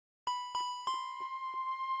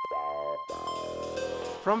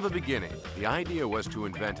From the beginning, the idea was to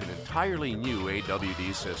invent an entirely new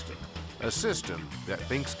AWD system, a system that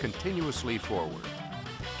thinks continuously forward.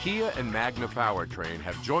 Kia and Magna Powertrain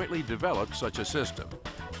have jointly developed such a system,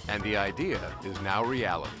 and the idea is now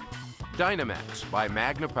reality. Dynamax by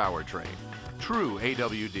Magna Powertrain, true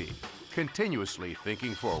AWD, continuously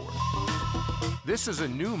thinking forward. This is a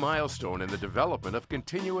new milestone in the development of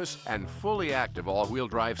continuous and fully active all-wheel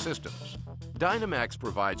drive systems. Dynamax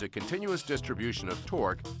provides a continuous distribution of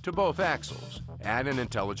torque to both axles and an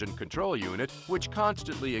intelligent control unit which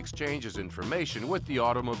constantly exchanges information with the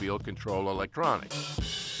automobile control electronics.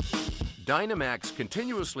 Dynamax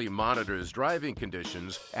continuously monitors driving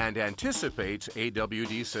conditions and anticipates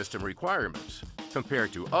AWD system requirements,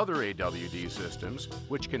 compared to other AWD systems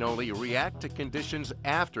which can only react to conditions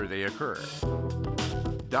after they occur.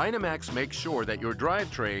 Dynamax makes sure that your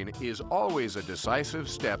drivetrain is always a decisive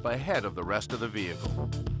step ahead of the rest of the vehicle.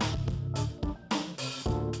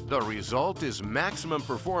 The result is maximum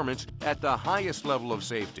performance at the highest level of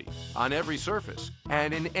safety, on every surface,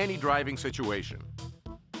 and in any driving situation.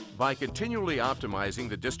 By continually optimizing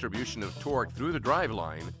the distribution of torque through the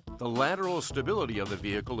driveline, the lateral stability of the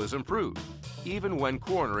vehicle is improved, even when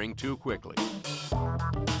cornering too quickly.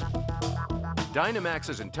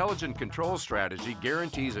 Dynamax's intelligent control strategy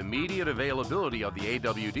guarantees immediate availability of the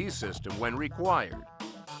AWD system when required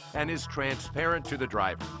and is transparent to the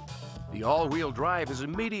driver. The all-wheel drive is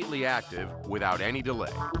immediately active without any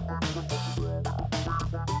delay.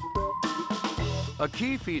 A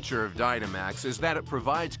key feature of Dynamax is that it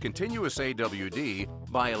provides continuous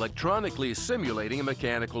AWD by electronically simulating a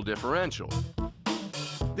mechanical differential.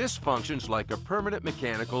 This functions like a permanent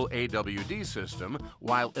mechanical AWD system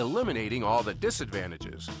while eliminating all the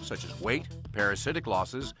disadvantages, such as weight, parasitic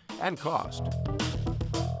losses, and cost.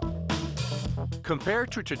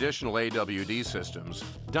 Compared to traditional AWD systems,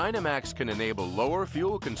 Dynamax can enable lower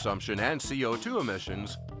fuel consumption and CO2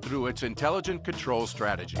 emissions through its intelligent control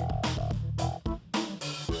strategy.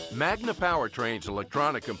 Magna Powertrain's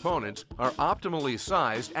electronic components are optimally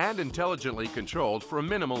sized and intelligently controlled for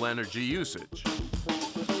minimal energy usage.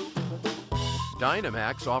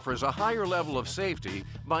 Dynamax offers a higher level of safety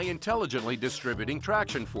by intelligently distributing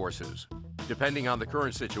traction forces. Depending on the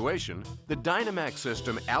current situation, the Dynamax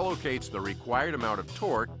system allocates the required amount of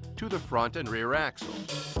torque to the front and rear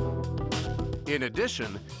axles. In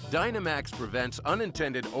addition, Dynamax prevents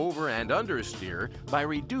unintended over and understeer by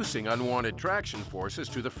reducing unwanted traction forces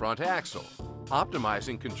to the front axle,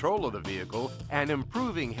 optimizing control of the vehicle and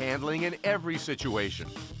improving handling in every situation.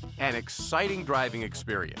 An exciting driving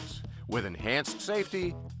experience with enhanced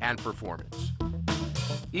safety and performance.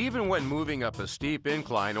 Even when moving up a steep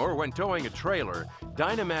incline or when towing a trailer,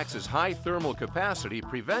 Dynamax's high thermal capacity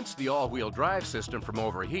prevents the all-wheel drive system from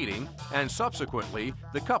overheating and subsequently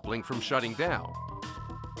the coupling from shutting down.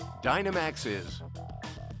 Dynamax is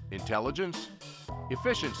intelligence,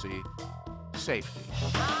 efficiency, safety.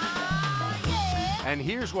 And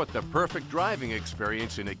here's what the perfect driving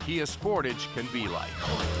experience in a Kia Sportage can be like.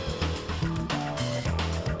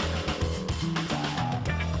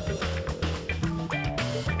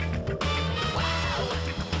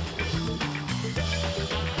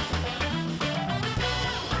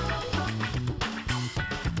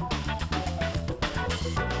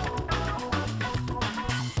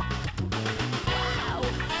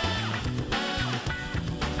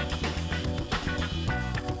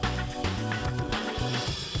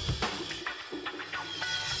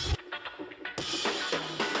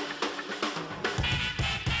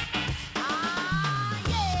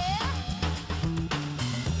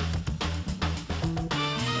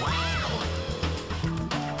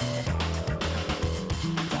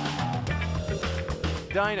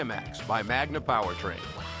 Dynamax by Magna Powertrain.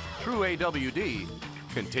 True AWD,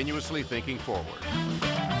 continuously thinking forward.